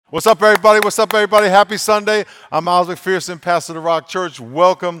What's up, everybody? What's up, everybody? Happy Sunday. I'm Miles McPherson, pastor of the Rock Church.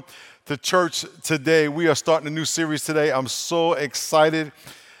 Welcome to church today. We are starting a new series today. I'm so excited,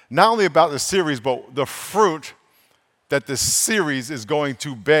 not only about the series, but the fruit that this series is going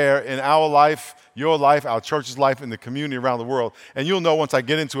to bear in our life, your life, our church's life, and the community around the world. And you'll know once I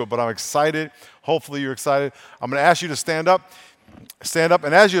get into it, but I'm excited. Hopefully you're excited. I'm going to ask you to stand up. Stand up,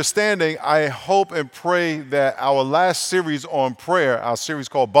 and as you're standing, I hope and pray that our last series on prayer, our series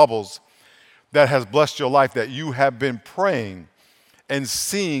called Bubbles, that has blessed your life, that you have been praying and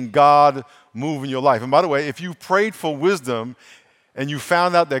seeing God move in your life. And by the way, if you prayed for wisdom and you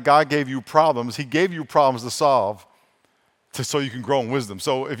found out that God gave you problems, He gave you problems to solve so you can grow in wisdom.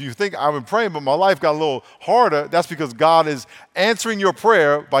 So if you think, I've been praying, but my life got a little harder, that's because God is answering your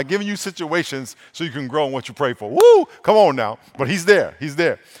prayer by giving you situations so you can grow in what you pray for. Woo! Come on now. But He's there. He's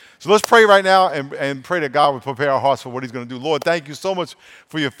there. So let's pray right now and pray that God will prepare our hearts for what He's going to do. Lord, thank you so much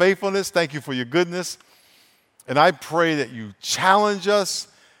for your faithfulness. Thank you for your goodness. And I pray that you challenge us.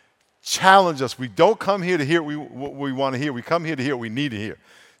 Challenge us. We don't come here to hear what we want to hear. We come here to hear what we need to hear.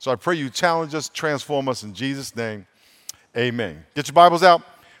 So I pray you challenge us, transform us in Jesus' name. Amen. Get your Bibles out.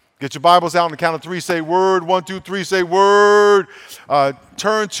 Get your Bibles out on the count of three. Say word. 1, 2, 3. Say word.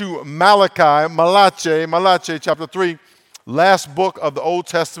 Turn to Malachi chapter 3. Last book of the Old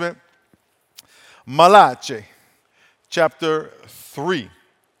Testament. Malachi chapter 3.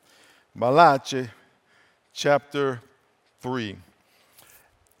 Malachi chapter 3.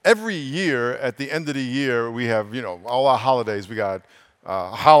 Every year, at the end of the year, we have, all our holidays. We got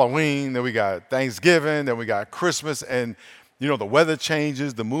Halloween, then we got Thanksgiving, then we got Christmas, and the weather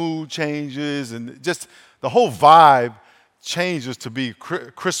changes, the mood changes, and just the whole vibe changes to be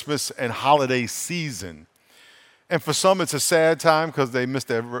Christmas and holiday season. And for some, it's a sad time because they miss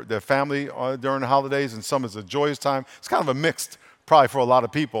their family during the holidays, and some it's a joyous time. It's kind of a mixed, probably for a lot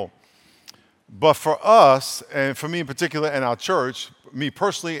of people. But for us, and for me in particular, and our church, me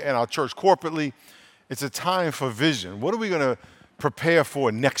personally and our church corporately, it's a time for vision. What are we going to prepare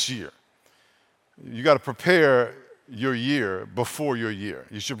for next year? You got to prepare your year before your year.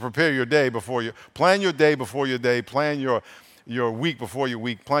 You should prepare your day before you plan your day before your day, plan your week before your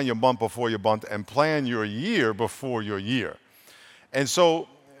week, plan your month before your month, and plan your year before your year. And so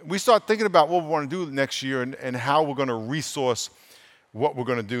we start thinking about what we want to do next year and how we're going to resource what we're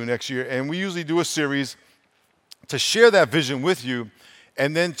going to do next year. And we usually do a series to share that vision with you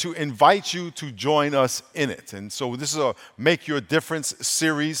and then to invite you to join us in it. And so this is a Make Your Difference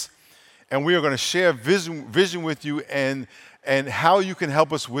series, and we are going to share vision with you and how you can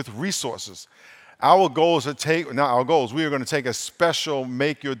help us with resources. Our goal is we are going to take a special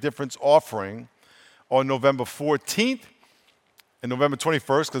Make Your Difference offering on November 14th and November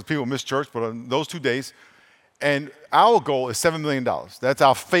 21st, because people miss church, but on those 2 days. And our goal is $7 million. That's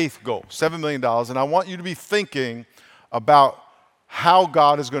our faith goal, $7 million. And I want you to be thinking about how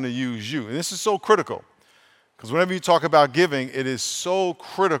God is going to use you. And this is so critical, because whenever you talk about giving, it is so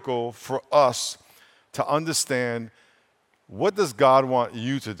critical for us to understand, what does God want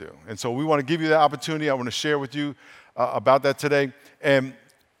you to do? And so we want to give you that opportunity. I want to share with you about that today and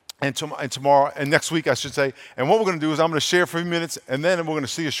tomorrow and next week, I should say. And what we're going to do is I'm going to share for a few minutes, and then we're going to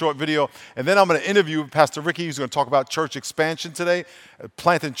see a short video. And then I'm going to interview Pastor Ricky, who's going to talk about church expansion today,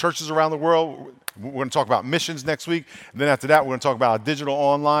 planting churches around the world. We're going to talk about missions next week. And then after that, we're going to talk about our digital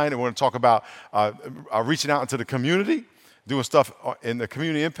online, and we're going to talk about reaching out into the community, doing stuff in the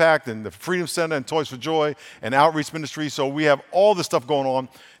community impact and the Freedom Center and Toys for Joy and outreach ministry. So we have all this stuff going on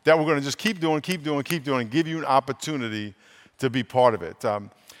that we're going to just keep doing, and give you an opportunity to be part of it.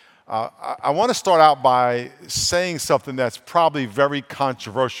 I want to start out by saying something that's probably very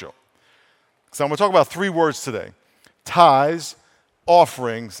controversial. So I'm going to talk about 3 words today: tithes,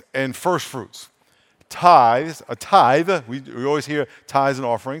 offerings, and first fruits. Tithes, a tithe, we always hear tithes and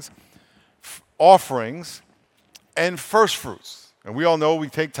offerings, offerings, and first fruits. And we all know we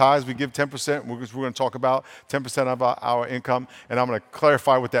take tithes, we give 10%. We're going to talk about 10% of our income, and I'm going to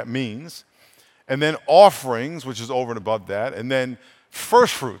clarify what that means. And then offerings, which is over and above that, and then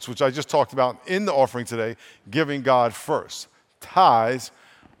first fruits, which I just talked about in the offering today, giving God first. Tithes,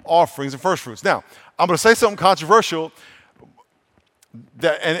 offerings, and first fruits. Now, I'm going to say something controversial,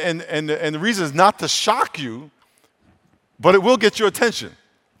 and the reason is not to shock you, but it will get your attention.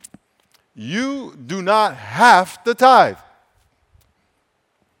 You do not have to tithe.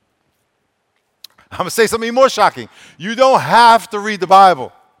 I'm going to say something more shocking. You don't have to read the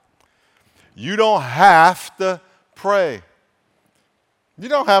Bible. You don't have to pray. You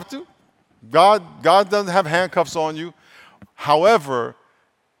don't have to. God doesn't have handcuffs on you. However,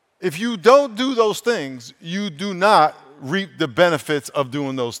 if you don't do those things, you do not reap the benefits of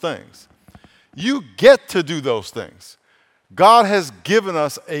doing those things. You get to do those things. God has given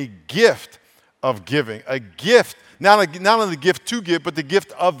us a gift of giving, a gift, not only the gift to give, but the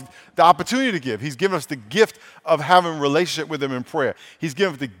gift of the opportunity to give. He's given us the gift of having a relationship with him in prayer. He's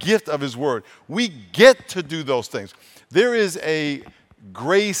given us the gift of his word. We get to do those things. There is a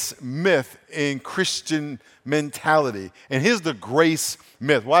grace myth in Christian mentality. And here's the grace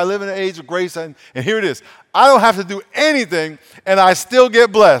myth. Well, I live in an age of grace, and here it is. I don't have to do anything, and I still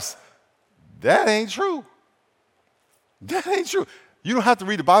get blessed. That ain't true. That ain't true. You don't have to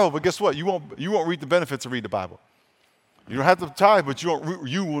read the Bible, but guess what? You won't reap the benefits of reading the Bible. You don't have to tithe, but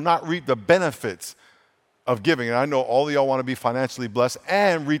you will not reap the benefits of giving. And I know all of y'all want to be financially blessed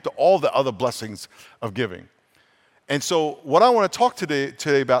and reap all the other blessings of giving. And so what I want to talk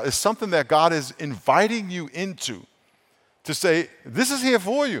today about is something that God is inviting you into, to say, this is here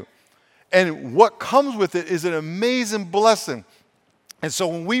for you. And what comes with it is an amazing blessing. And so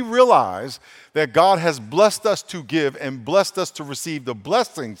when we realize that God has blessed us to give and blessed us to receive the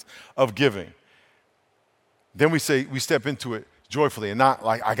blessings of giving, then we step into it joyfully and not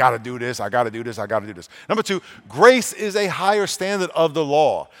like, I got to do this, I got to do this, I got to do this. Number two, grace is a higher standard of the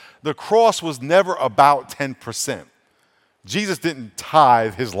law. The cross was never about 10%. Jesus didn't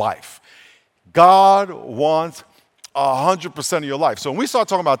tithe his life. God wants 100% of your life. So when we start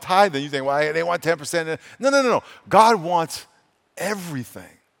talking about tithing, you think, well, they want 10%. No. God wants everything.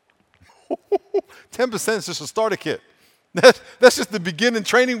 10% is just a starter kit. That's just the beginning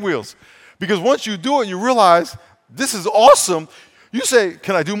training wheels. Because once you do it, you realize this is awesome. You say,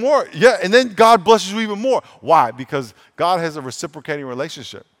 can I do more? Yeah, and then God blesses you even more. Why? Because God has a reciprocating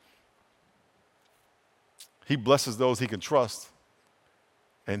relationship. He blesses those he can trust,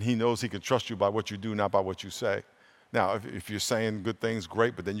 and he knows he can trust you by what you do, not by what you say. Now, if you're saying good things,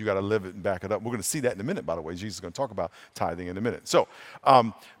 great, but then you got to live it and back it up. We're going to see that in a minute, by the way. Jesus is going to talk about tithing in a minute. So,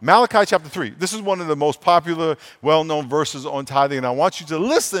 Malachi chapter 3. This is one of the most popular, well-known verses on tithing, and I want you to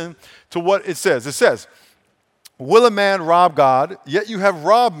listen to what it says. It says, will a man rob God? Yet you have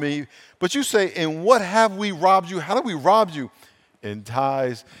robbed me. But you say, in what have we robbed you? How do we rob you? In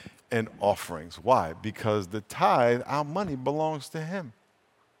tithes and offerings. Why? Because the tithe, our money, belongs to him.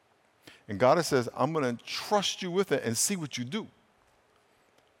 And God says, I'm going to trust you with it and see what you do.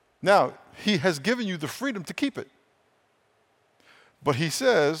 Now, he has given you the freedom to keep it. But he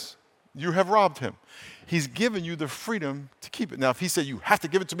says, you have robbed him. He's given you the freedom to keep it. Now, if he said, you have to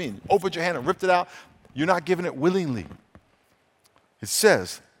give it to me, and opened your hand and ripped it out, you're not giving it willingly. It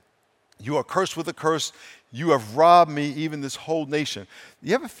says, you are cursed with a curse. You have robbed me, even this whole nation.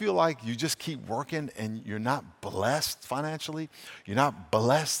 You ever feel like you just keep working and you're not blessed financially? You're not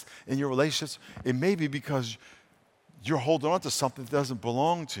blessed in your relationships? It may be because you're holding on to something that doesn't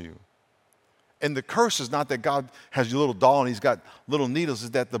belong to you. And the curse is not that God has your little doll and he's got little needles.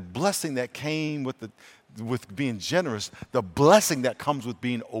 It's that the blessing that came with being generous, the blessing that comes with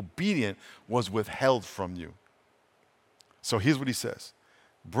being obedient was withheld from you. So here's what he says.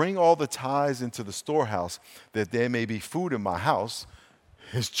 Bring all the tithes into the storehouse, that there may be food in my house,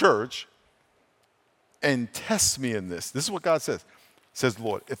 his church, and test me in this. This is what God says. Says the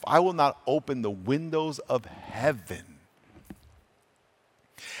Lord, if I will not open the windows of heaven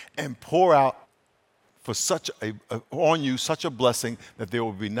and pour out for on you such a blessing that there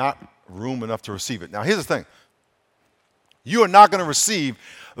will be not room enough to receive it. Now, here's the thing. You are not going to receive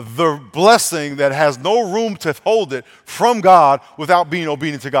the blessing that has no room to hold it from God without being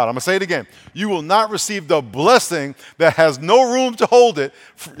obedient to God. I'm going to say it again. You will not receive the blessing that has no room to hold it.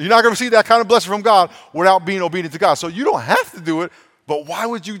 You're not going to receive that kind of blessing from God without being obedient to God. So you don't have to do it, but why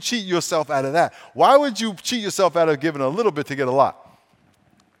would you cheat yourself out of that? Why would you cheat yourself out of giving a little bit to get a lot?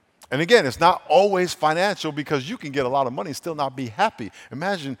 And again, it's not always financial, because you can get a lot of money and still not be happy.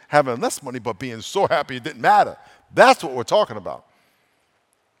 Imagine having less money but being so happy it didn't matter. That's what we're talking about.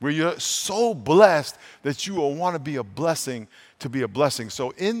 Where you're so blessed that you will want to be a blessing to be a blessing.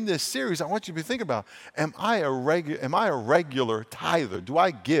 So in this series, I want you to be thinking about, am I a regular tither? Do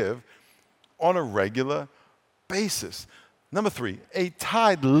I give on a regular basis? Number 3, a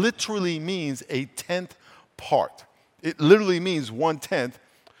tithe literally means a 10th part. It literally means 1/10.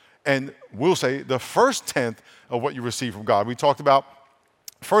 And we'll say the first 10th of what you receive from God. We talked about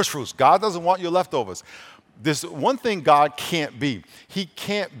first fruits. God doesn't want your leftovers. There's one thing God can't be. He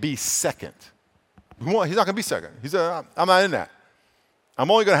can't be second. He's not going to be second. He said, I'm not in that. I'm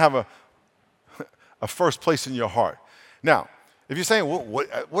only going to have a first place in your heart. Now, if you're saying, well,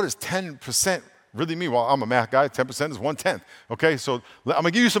 what does 10% really mean? Well, I'm a math guy. 10% is 1/10. Okay, so I'm going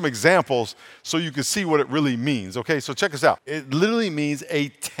to give you some examples so you can see what it really means. Okay, so check this out. It literally means a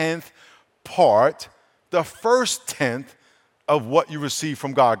 10th part the first tenth of what you receive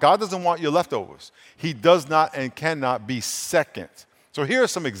from God. God doesn't want your leftovers. He does not and cannot be second. So here are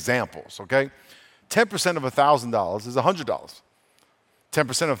some examples, okay? 10% of $1,000 is $100.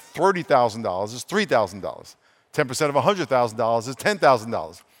 10% of $30,000 is $3,000. 10% of $100,000 is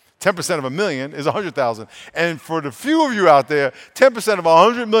 $10,000. 10% of $1 million is $100,000. And for the few of you out there, 10% of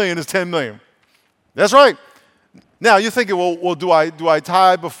 $100 million is $10 million. That's right. Now you're thinking, well, do I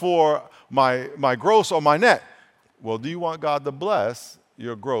tithe before my gross or my net? Well, do you want God to bless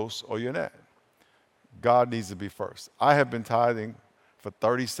your gross or your net? God needs to be first. I have been tithing for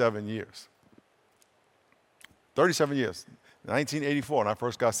 37 years. 37 years. 1984, when I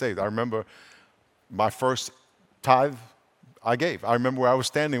first got saved. I remember my first tithe I gave. I remember where I was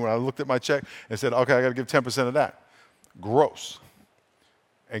standing when I looked at my check and said, okay, I got to give 10% of that. Gross.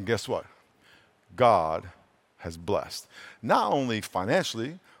 And guess what? God has blessed. Not only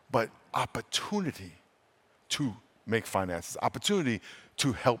financially, but opportunity to make finances, opportunity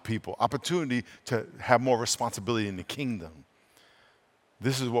to help people, opportunity to have more responsibility in the kingdom.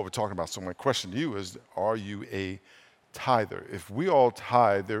 This is what we're talking about. So my question to you is, are you a tither? If we all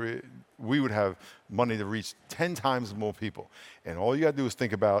tithe, we would have money to reach 10 times more people. And all you got to do is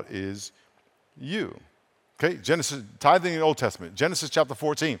think about is you. Okay, Genesis, tithing in the Old Testament, Genesis chapter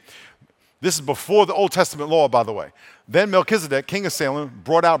 14. This is before the Old Testament law, by the way. Then Melchizedek, king of Salem,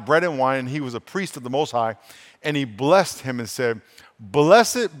 brought out bread and wine, and he was a priest of the Most High. And he blessed him and said,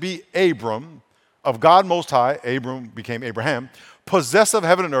 "Blessed be Abram of God Most High," Abram became Abraham, "possessor of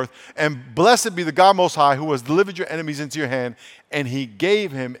heaven and earth, and blessed be the God Most High who has delivered your enemies into your hand." And he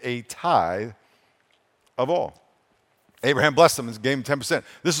gave him a tithe of all. Abraham blessed him and gave him 10%.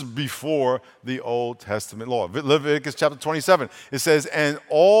 This is before the Old Testament law. Leviticus chapter 27, it says, "And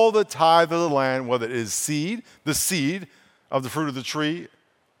all the tithe of the land, whether it is seed, the seed of the fruit of the tree,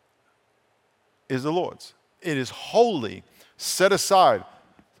 is the Lord's. It is holy, set aside."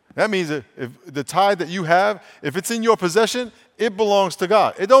 That means that if the tithe that you have, if it's in your possession, it belongs to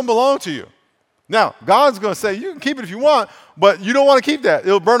God. It don't belong to you. Now, God's going to say, you can keep it if you want, but you don't want to keep that.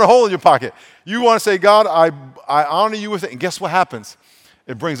 It'll burn a hole in your pocket. You want to say, "God, I honor you with it." And guess what happens?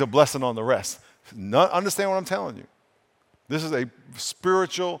 It brings a blessing on the rest. Understand what I'm telling you? This is a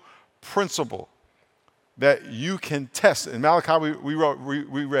spiritual principle that you can test. In Malachi, we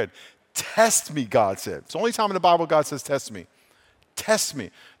read, "Test me," God said. It's the only time in the Bible God says, "Test me." Test me.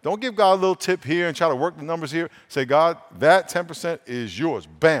 Don't give God a little tip here and try to work the numbers here. Say, "God, that 10% is yours."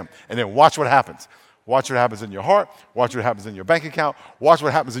 Bam. And then watch what happens. Watch what happens in your heart. Watch what happens in your bank account. Watch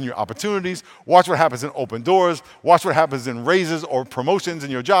what happens in your opportunities. Watch what happens in open doors. Watch what happens in raises or promotions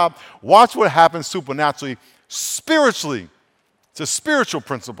in your job. Watch what happens supernaturally, spiritually. It's a spiritual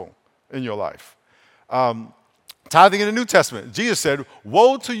principle in your life. Tithing in the New Testament. Jesus said,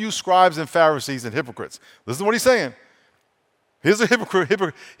 "Woe to you, scribes and Pharisees and hypocrites." Listen to what he's saying. Here's the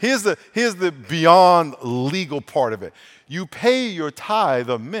hypocrite. Here's the beyond legal part of it. "You pay your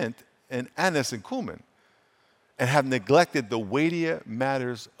tithe of mint and anise and cumin, and have neglected the weightier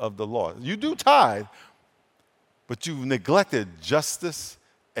matters of the law." You do tithe, but you've neglected justice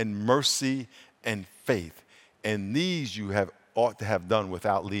and mercy and faith. And these you ought to have done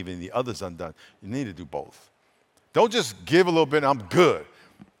without leaving the others undone. You need to do both. Don't just give a little bit and I'm good.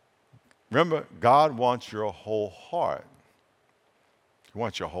 Remember, God wants your whole heart. He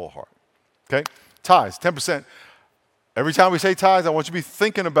wants your whole heart. Okay? Tithes, 10%. Every time we say tithes, I want you to be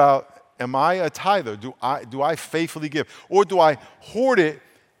thinking about, am I a tither? Do I faithfully give? Or do I hoard it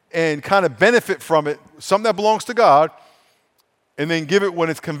and kind of benefit from it, something that belongs to God, and then give it when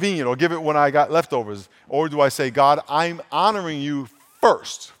it's convenient, or give it when I got leftovers? Or do I say, "God, I'm honoring you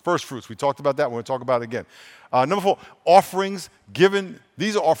first"? First fruits. We talked about that. We're going to talk about it again. Number 4, offerings given.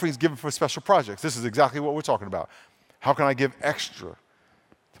 These are offerings given for special projects. This is exactly what we're talking about. How can I give extra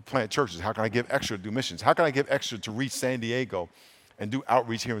to plant churches? How can I give extra to do missions? How can I give extra to reach San Diego and do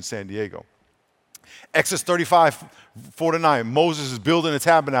outreach here in San Diego? Exodus 35, 4-9. Moses is building a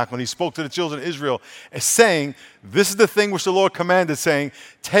tabernacle, and he spoke to the children of Israel, saying, "This is the thing which the Lord commanded, saying,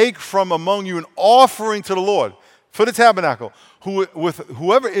 take from among you an offering to the Lord for the tabernacle.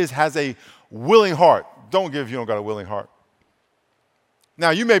 Whoever has a willing heart." Don't give if you don't got a willing heart. Now,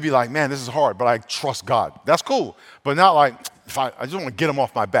 you may be like, "Man, this is hard, but I trust God." That's cool. But not like, I just want to get them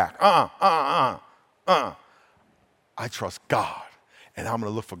off my back. I trust God, and I'm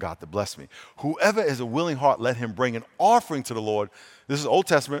going to look for God to bless me. "Whoever is a willing heart, let him bring an offering to the Lord." This is Old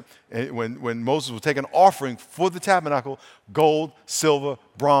Testament. When Moses would take an offering for the tabernacle: gold, silver,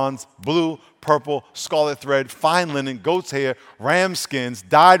 bronze, blue, purple, scarlet thread, fine linen, goat's hair, ram skins,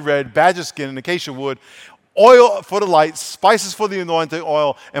 dyed red, badger skin, and acacia wood. oil for the light, spices for the anointing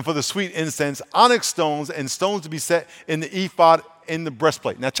oil, and for the sweet incense, onyx stones, and stones to be set in the ephod in the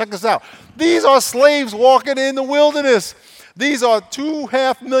breastplate. Now check this out. These are slaves walking in the wilderness. These are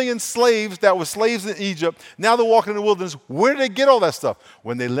 2,500,000 slaves that were slaves in Egypt. Now they're walking in the wilderness. Where did they get all that stuff?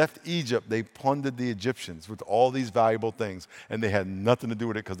 When they left Egypt, they plundered the Egyptians with all these valuable things, and they had nothing to do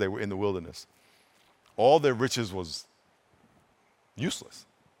with it because they were in the wilderness. All their riches was useless.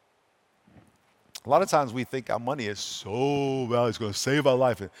 A lot of times we think our money is so valuable, it's going to save our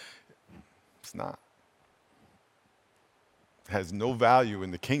life. It's not. It has no value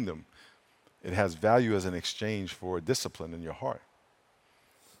in the kingdom. It has value as an exchange for discipline in your heart.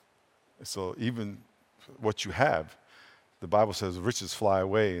 So even what you have, the Bible says riches fly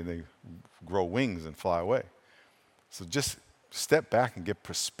away and they grow wings and fly away. So just step back and get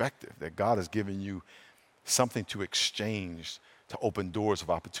perspective that God has given you something to exchange to open doors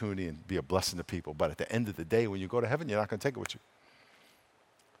of opportunity and be a blessing to people. But at the end of the day, when you go to heaven, you're not going to take it with you.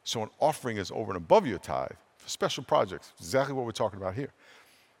 So an offering is over and above your tithe for special projects, exactly what we're talking about here.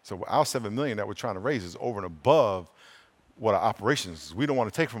 So our $7 million that we're trying to raise is over and above what our operations is. We don't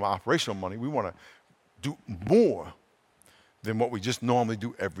want to take from our operational money. We want to do more than what we just normally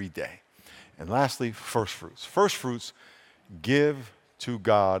do every day. And lastly, first fruits. First fruits, give to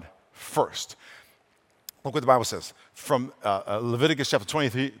God first. Look what the Bible says. From Leviticus chapter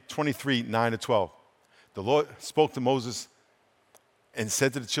 23, 9 to 12. The Lord spoke to Moses and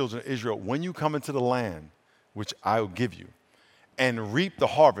said to the children of Israel, when you come into the land which I will give you, and reap the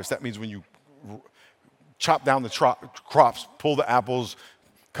harvest. That means when you chop down the crops, pull the apples,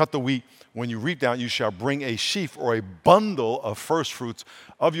 cut the wheat. When you reap down, you shall bring a sheaf or a bundle of first fruits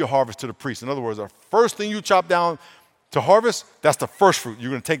of your harvest to the priest. In other words, the first thing you chop down to harvest, that's the first fruit. You're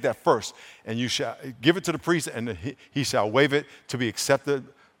going to take that first, and you shall give it to the priest, and he shall wave it to be accepted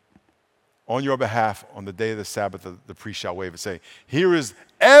on your behalf on the day of the Sabbath. The priest shall wave it, say, here is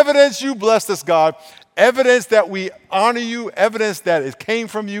evidence you blessed us, God, evidence that we honor you, evidence that it came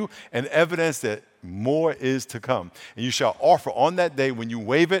from you, and evidence that more is to come. And you shall offer on that day when you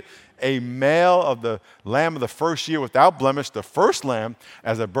wave it a male of the lamb of the first year without blemish, the first lamb,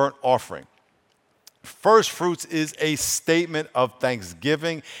 as a burnt offering. First fruits is a statement of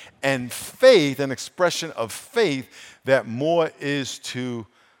thanksgiving and faith, an expression of faith that more is to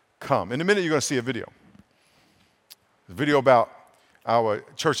come. In a minute, you're going to see a video. A video about our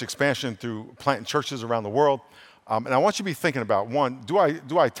church expansion through planting churches around the world. And I want you to be thinking about, one, do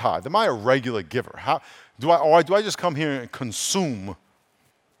I tithe? Am I a regular giver? Do I just come here and consume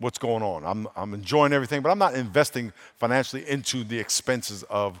what's going on? I'm enjoying everything, but I'm not investing financially into the expenses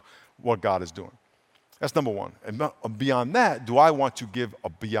of what God is doing. That's number one. And beyond that, do I want to give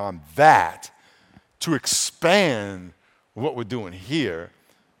beyond that to expand what we're doing here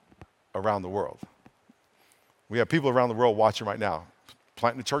around the world? We have people around the world watching right now,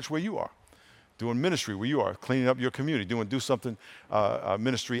 planting a church where you are, doing ministry where you are, cleaning up your community, do something,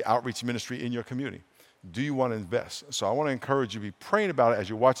 ministry, outreach ministry in your community. Do you want to invest? So I want to encourage you to be praying about it as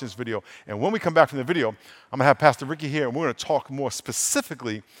you're watching this video. And when we come back from the video, I'm going to have Pastor Ricky here, and we're going to talk more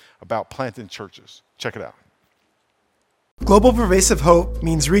specifically about planting churches. Check it out. Global Pervasive Hope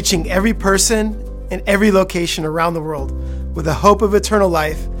means reaching every person in every location around the world with a hope of eternal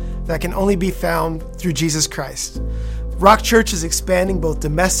life that can only be found through Jesus Christ. Rock Church is expanding both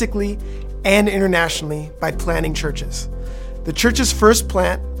domestically and internationally by planting churches. The church's first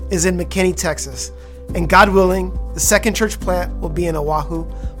plant is in McKinney, Texas, and God willing, the second church plant will be in Oahu,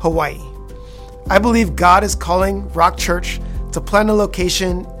 Hawaii. I believe God is calling Rock Church to plant a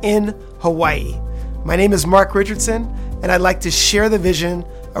location in Hawaii. My name is Mark Richardson, and I'd like to share the vision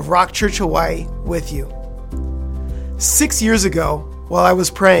of Rock Church Hawaii with you. 6 years ago, while I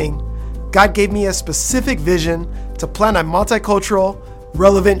was praying, God gave me a specific vision to plant a multicultural,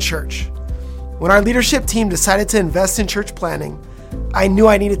 relevant church. When our leadership team decided to invest in church planting, I knew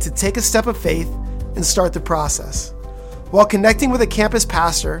I needed to take a step of faith and start the process. While connecting with a campus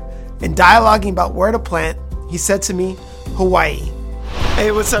pastor and dialoguing about where to plant, he said to me, Hawaii.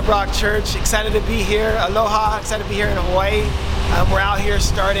 Hey, what's up, Rock Church? Excited to be here. Aloha, excited to be here in Hawaii. We're out here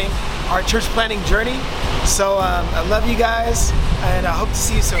starting our church planting journey. So I love you guys, and I hope to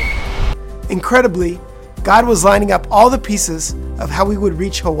see you soon. Incredibly, God was lining up all the pieces of how we would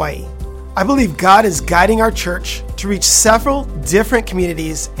reach Hawaii. I believe God is guiding our church to reach several different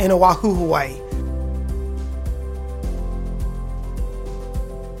communities in Oahu, Hawaii.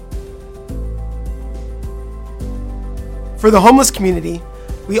 For the homeless community,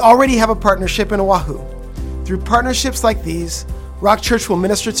 we already have a partnership in Oahu. Through partnerships like these, Rock Church will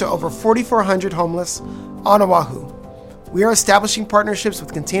minister to over 4,400 homeless on Oahu. We are establishing partnerships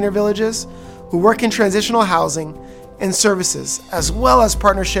with container villages, who work in transitional housing and services, as well as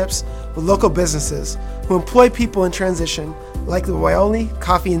partnerships with local businesses who employ people in transition, like the Waioli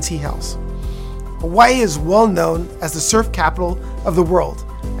Coffee and Tea House. Hawaii is well known as the surf capital of the world,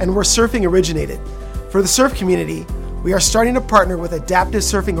 and where surfing originated. For the surf community, we are starting to partner with adaptive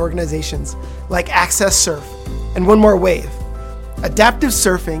surfing organizations like Access Surf and One More Wave. Adaptive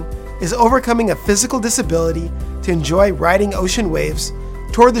surfing is overcoming a physical disability to enjoy riding ocean waves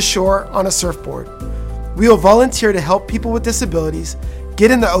toward the shore on a surfboard. We will volunteer to help people with disabilities get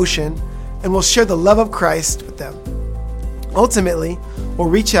in the ocean, and will share the love of Christ with them. Ultimately, we'll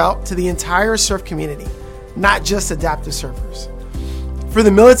reach out to the entire surf community, not just adaptive surfers. For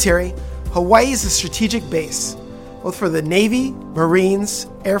the military, Hawaii is a strategic base, both for the Navy, Marines,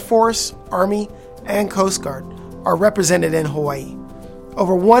 Air Force, Army, and Coast Guard are represented in Hawaii.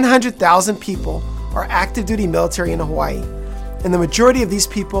 Over 100,000 people are active duty military in Hawaii, and the majority of these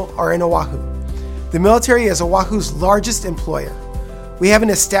people are in Oahu. The military is Oahu's largest employer. We have an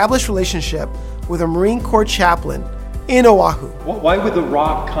established relationship with a Marine Corps chaplain in Oahu. Why would The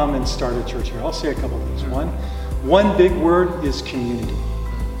Rock come and start a church here? I'll say a couple things. One big word is community.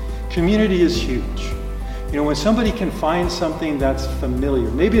 Community is huge. You know, when somebody can find something that's familiar,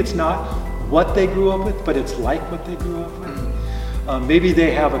 maybe it's not what they grew up with, but it's like what they grew up with. Maybe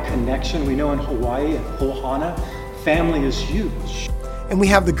they have a connection. We know in Hawaii and Ohana, family is huge. And we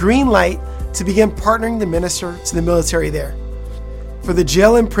have the green light to begin partnering to minister to the military there. For the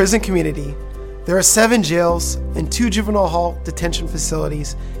jail and prison community, there are 7 jails and 2 juvenile hall detention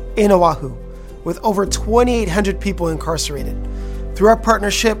facilities in Oahu, with over 2,800 people incarcerated. Through our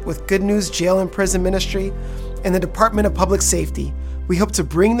partnership with Good News Jail and Prison Ministry and the Department of Public Safety, we hope to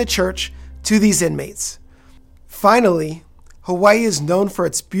bring the church to these inmates. Finally, Hawaii is known for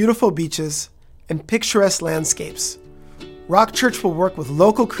its beautiful beaches and picturesque landscapes. Rock Church will work with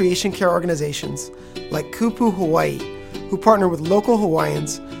local creation care organizations like Kupu Hawaii, who partner with local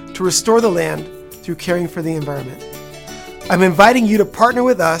Hawaiians to restore the land through caring for the environment. I'm inviting you to partner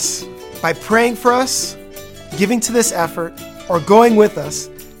with us by praying for us, giving to this effort, or going with us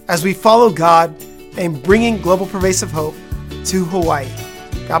as we follow God and bringing global pervasive hope to Hawaii.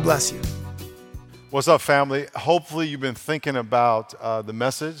 God bless you. What's up, family? Hopefully you've been thinking about the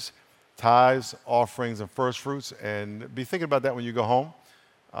message, tithes, offerings, and first fruits, and be thinking about that when you go home.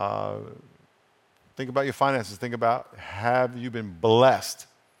 Think about your finances. Think about, have you been blessed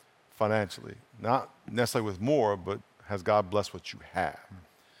financially? Not necessarily with more, but has God blessed what you have?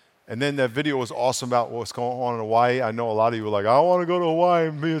 And then that video was awesome about what's going on in Hawaii. I know a lot of you were like, I want to go to Hawaii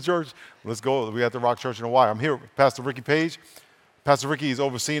and be a church. Let's go. We got the Rock Church in Hawaii. I'm here with Pastor Ricky Page. Pastor Ricky is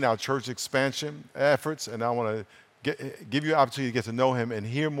overseeing our church expansion efforts, and I want to give you an opportunity to get to know him and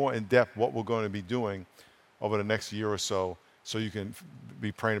hear more in depth what we're going to be doing over the next year or so you can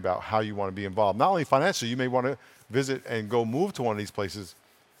be praying about how you want to be involved. Not only financially, you may want to visit and go move to one of these places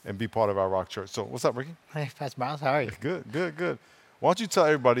and be part of our Rock Church. So what's up, Ricky? Hey, Pastor Miles, how are you? Good. Why don't you tell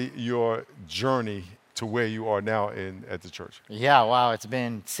everybody your journey to where you are now at the church? Yeah, wow, it's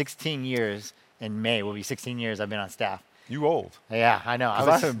been 16 years. In May will be 16 years I've been on staff. You old. Yeah, I know.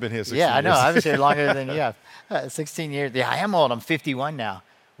 I haven't been here 16 years. Yeah, I know. I was here longer than you have. 16 years. Yeah, I am old. I'm 51 now,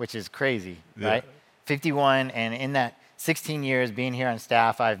 which is crazy, right? 51, and in that 16 years being here on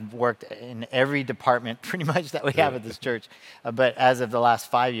staff, I've worked in every department pretty much that we have at this church. But as of the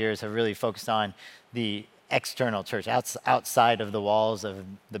last 5 years, have really focused on the external church, outside of the walls of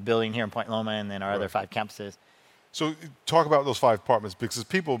the building here in Point Loma and then our other 5 campuses. So talk about those 5 departments, because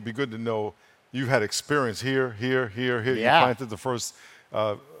people would be good to know you've had experience here. Yeah. You planted the first,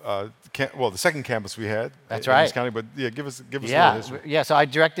 the second campus we had. That's in right. this county, but give us a little history. Yeah, so I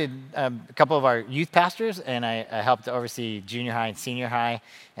directed a couple of our youth pastors, and I helped to oversee junior high and senior high,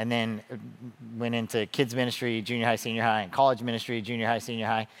 and then went into kids ministry, junior high, senior high, and college ministry, junior high, senior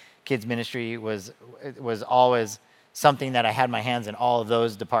high. Kids ministry was always something that I had my hands in all of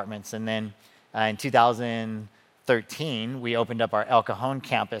those departments. And then in 2013, we opened up our El Cajon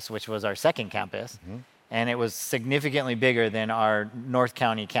campus, which was our second campus. Mm-hmm. And it was significantly bigger than our North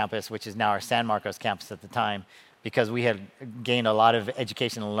County campus, which is now our San Marcos campus at the time, because we had gained a lot of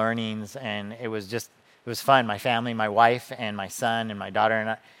educational learnings, and it was fun. My family, my wife and my son and my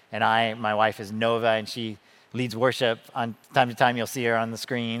daughter and I, my wife is Nova, and she leads worship. On time to time, you'll see her on the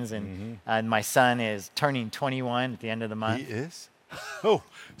screens. And my son is turning 21 at the end of the month. He is? Oh,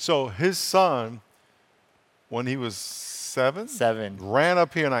 so his son, when he was 7, ran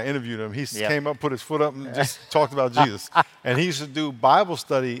up here and I interviewed him. He came up, put his foot up, and just talked about Jesus. And he used to do Bible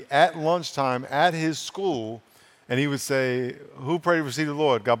study at lunchtime at his school. and he would say, "Who prayed to receive the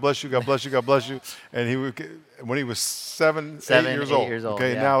Lord? God bless you, God bless you, God bless you." And he would, when he was 7, 8 years old.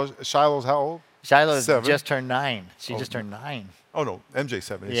 Okay, yeah. now Shiloh's how old? Shiloh 7. just turned 9. She just turned 9. Oh no, MJ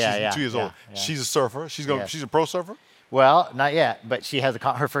 7. Yeah, She's yeah, 2 years old. yeah. She's a surfer. She's going. Yes. She's a pro surfer. Well, not yet, but she has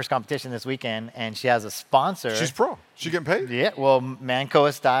her first competition this weekend, and she has a sponsor. She's pro. She getting paid? Yeah, well,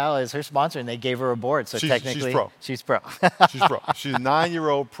 Mancoa Style is her sponsor, and they gave her a board, so technically she's pro. She's pro. She's pro. She's a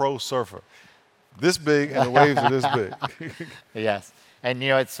 9-year-old pro surfer. This big, and the waves are this big. Yes, and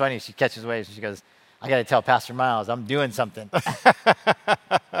it's funny. She catches waves, and she goes, "I got to tell Pastor Miles, I'm doing something."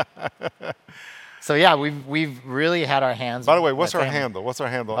 So yeah, we've really had our hands. By the way, what's our family. handle? What's our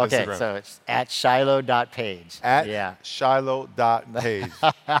handle on Okay, Instagram? so it's at Shiloh.page. At Shiloh.page.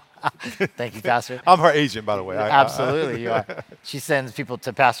 Thank you, Pastor. I'm her agent, by the way. Absolutely, you are. She sends people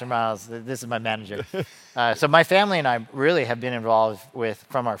to Pastor Miles. This is my manager. So my family and I really have been involved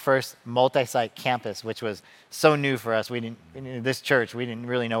from our first multi-site campus, which was so new for us. This church, we didn't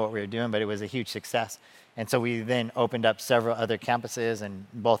really know what we were doing, but it was a huge success. And so we then opened up several other campuses, and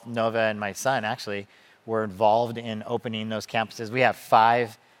both Nova and my son actually were involved in opening those campuses. We have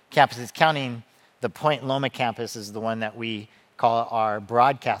 5 campuses, counting the Point Loma campus is the one that we call our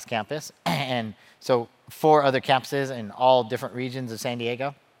broadcast campus. And so 4 other campuses in all different regions of San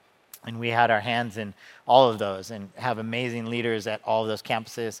Diego. And we had our hands in all of those and have amazing leaders at all of those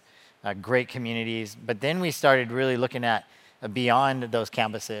campuses, great communities. But then we started really looking at beyond those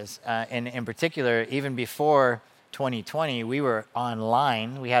campuses. And in particular, even before 2020, we were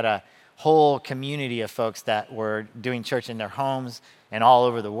online. We had a whole community of folks that were doing church in their homes and all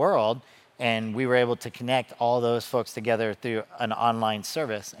over the world. And we were able to connect all those folks together through an online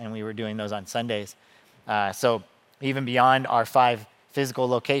service. And we were doing those on Sundays. So even beyond our 5 physical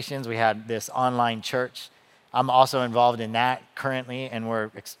locations, we had this online church. I'm also involved in that currently, and we're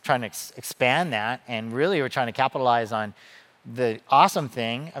trying to expand that. And really, we're trying to capitalize on the awesome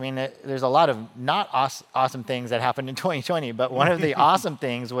thing. I mean, there's a lot of not awesome things that happened in 2020, but one of the awesome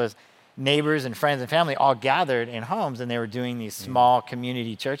things was neighbors and friends and family all gathered in homes, and they were doing these small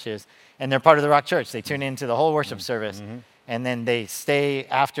community churches. And they're part of the Rock Church. They tune into the whole worship service, and then they stay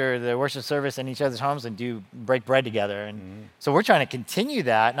after the worship service in each other's homes and break bread together. And so we're trying to continue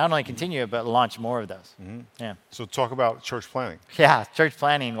that, not only continue it, but launch more of those. Yeah. So talk about church planning. Yeah, church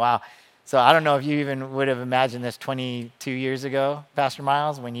planning. Wow. So I don't know if you even would have imagined this 22 years ago, Pastor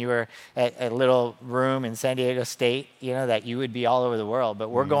Miles, when you were at a little room in San Diego State, that you would be all over the world. But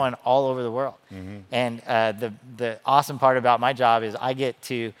we're going all over the world. And the awesome part about my job is I get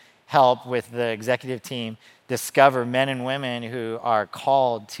to help with the executive team discover men and women who are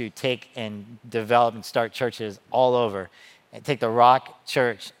called to take and develop and start churches all over and take the Rock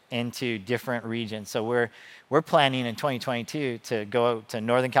Church into different regions. So we're planning in 2022 to go to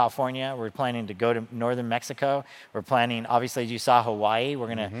Northern California. We're planning to go to Northern Mexico. We're planning, obviously, as you saw, Hawaii.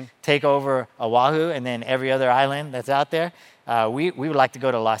 We're going to take over Oahu and then every other island that's out there. We would like to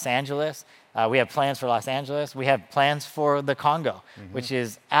go to Los Angeles. We have plans for Los Angeles. We have plans for the Congo, which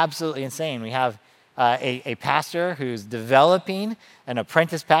is absolutely insane. We have a pastor who's developing an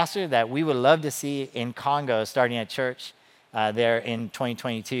apprentice pastor that we would love to see in Congo starting a church there in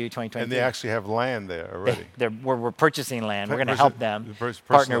 2022, 2023. And they actually have land there already. We're purchasing land. We're going to help them,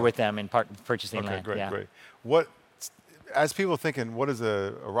 partner with them in purchasing land. Okay, great, yeah. great. As people thinking, what is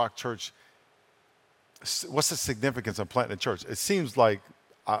a Rock Church? What's the significance of planting a church? It seems like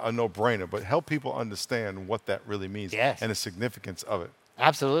a no-brainer, but help people understand what that really means and the significance of it.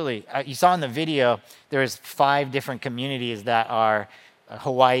 Absolutely. You saw in the video, there's 5 different communities that are a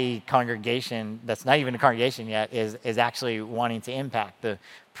Hawaii congregation that's not even a congregation yet is actually wanting to impact the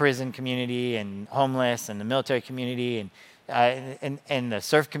prison community and homeless and the military community and the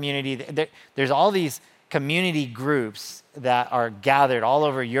surf community. There's all these community groups that are gathered all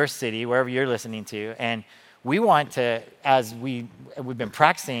over your city, wherever you're listening to, and we want to, as we've been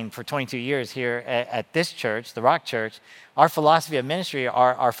practicing for 22 years here at this church, the Rock Church, our philosophy of ministry,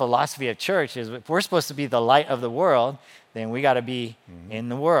 our philosophy of church is if we're supposed to be the light of the world, then we got to be in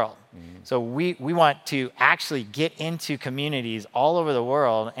the world. So we want to actually get into communities all over the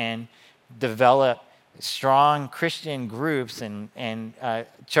world and develop strong Christian groups and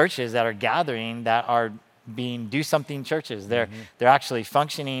churches that are gathering that are being do something churches. They're actually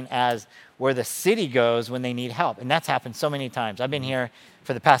functioning as where the city goes when they need help. And that's happened so many times. I've been here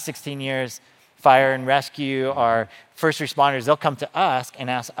for the past 16 years. Fire and rescue, our first responders, they'll come to us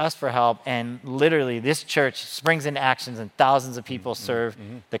and ask us for help. And literally this church springs into actions and thousands of people serve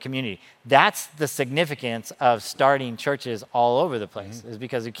the community. That's the significance of starting churches all over the place, is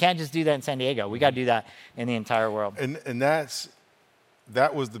because you can't just do that in San Diego. We got to do that in the entire world. And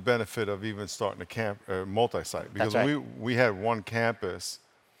that was the benefit of even starting a multi-site. Because That's right. we had one campus,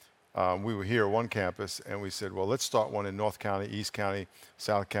 we were here at one campus, and we said, well, let's start one in North County, East County,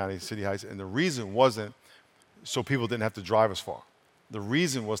 South County, City Heights. And the reason wasn't so people didn't have to drive as far. The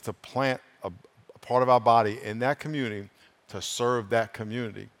reason was to plant a part of our body in that community, to serve that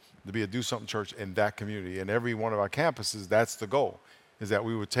community, to be a Do Something church in that community. And every one of our campuses, that's the goal, is that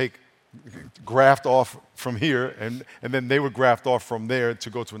we would graft off from here, and then they would graft off from there to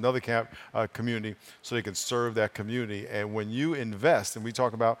go to another community so they can serve that community. And when you invest, and we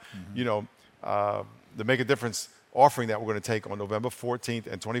talk about, the Make a Difference offering that we're going to take on November 14th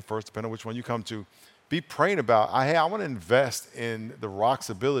and 21st, depending on which one you come to, be praying about, hey, I want to invest in the Rock's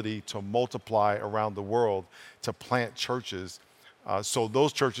ability to multiply around the world, to plant churches, so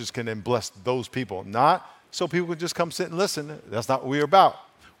those churches can then bless those people. Not so people can just come sit and listen. That's not what we're about.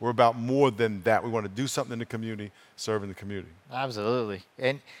 We're about more than that. We want to do something in the community, serve in the community. Absolutely.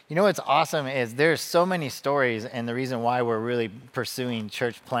 And you know what's awesome is there's so many stories, and the reason why we're really pursuing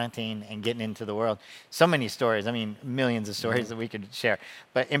church planting and getting into the world, so many stories. I mean, millions of stories that we could share.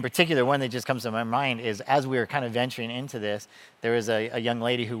 But in particular, one that just comes to my mind is as we were kind of venturing into this, there was a young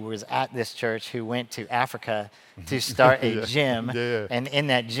lady who was at this church who went to Africa to start a gym. Yeah. And in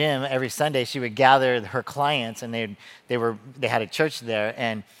that gym, every Sunday, she would gather her clients, and they had a church there.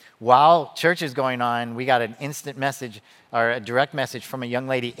 And while church is going on, we got an instant message or a direct message from a young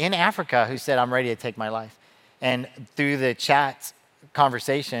lady in Africa who said, I'm ready to take my life. And through the chat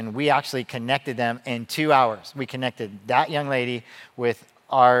conversation, we actually connected them in 2 hours. We connected that young lady with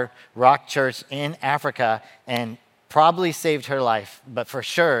our Rock Church in Africa, and probably saved her life, but for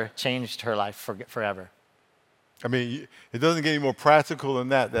sure changed her life forever. I mean, it doesn't get any more practical than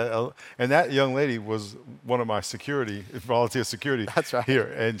that. And that young lady was one of my volunteer security. That's right.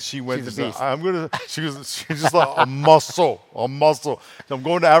 Here, and she went She's to. a beast. She's just like a muscle. So I'm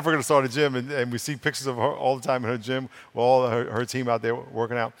going to Africa to start a gym, and we see pictures of her all the time in her gym, with all her team out there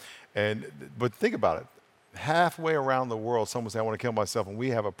working out. But think about it. Halfway around the world, someone say, I want to kill myself, and we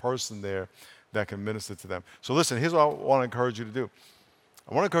have a person there that can minister to them. So listen, here's what I want to encourage you to do.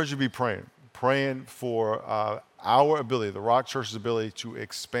 I want to encourage you to be praying for our ability, the Rock Church's ability to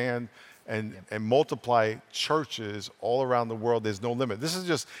expand and multiply churches all around the world. There's no limit. This is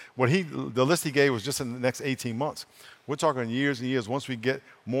just the list he gave was just in the next 18 months. We're talking years and years. Once we get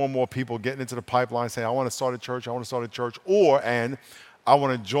more and more people getting into the pipeline saying, I want to start a church, and I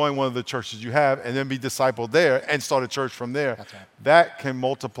want to join one of the churches you have and then be discipled there and start a church from there. That's right. That can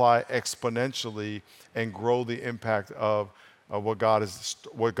multiply exponentially and grow the impact of what God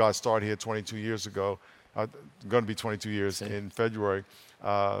started here 22 years ago. Going to be 22 years in February.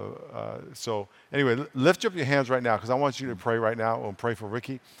 So anyway, lift up your hands right now, because I want you to pray right now and pray for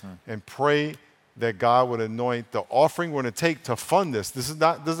Ricky and pray that God would anoint the offering we're going to take to fund this. This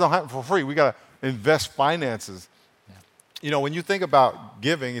doesn't happen for free. We got to invest finances. Yeah. When you think about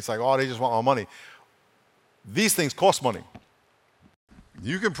giving, it's like, oh, they just want our money. These things cost money.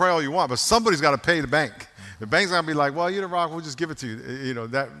 You can pray all you want, but somebody's got to pay the bank. The bank's going to be like, well, you're the Rock, we'll just give it to you.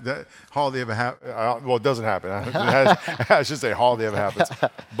 That hardly ever happens. Well, it doesn't happen. I should say hardly ever happens.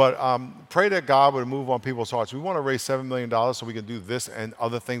 But pray that God would move on people's hearts. We want to raise $7 million so we can do this and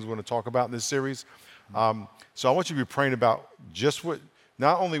other things we're going to talk about in this series. So I want you to be praying about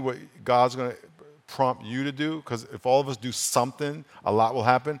not only what God's going to prompt you to do, because if all of us do something, a lot will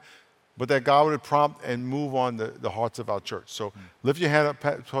happen, but that God would prompt and move on the hearts of our church. So lift your hand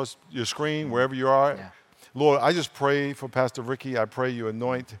up towards your screen, wherever you are. Yeah. Lord, I just pray for Pastor Ricky. I pray you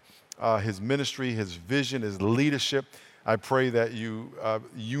anoint his ministry, his vision, his leadership. I pray that you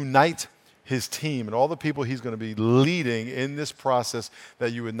unite his team and all the people he's going to be leading in this process,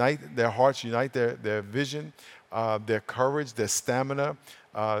 that you unite their hearts, unite their vision, their courage, their stamina,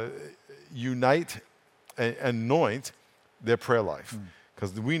 unite and anoint their prayer life.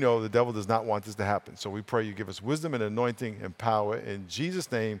 Because we know the devil does not want this to happen. So we pray you give us wisdom and anointing and power. In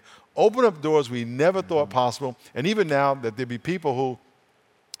Jesus' name, open up doors we never thought possible. And even now, that there be people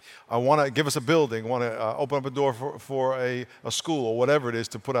who want to give us a building, want to open up a door for a school or whatever it is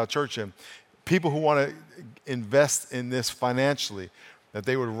to put our church in. People who want to invest in this financially, that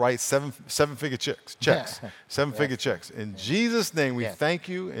they would write seven-figure checks, seven-figure checks. In Jesus' name, we thank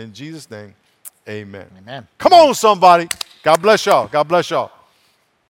you. In Jesus' name, amen. Amen. Come on, somebody. God bless y'all. God bless y'all.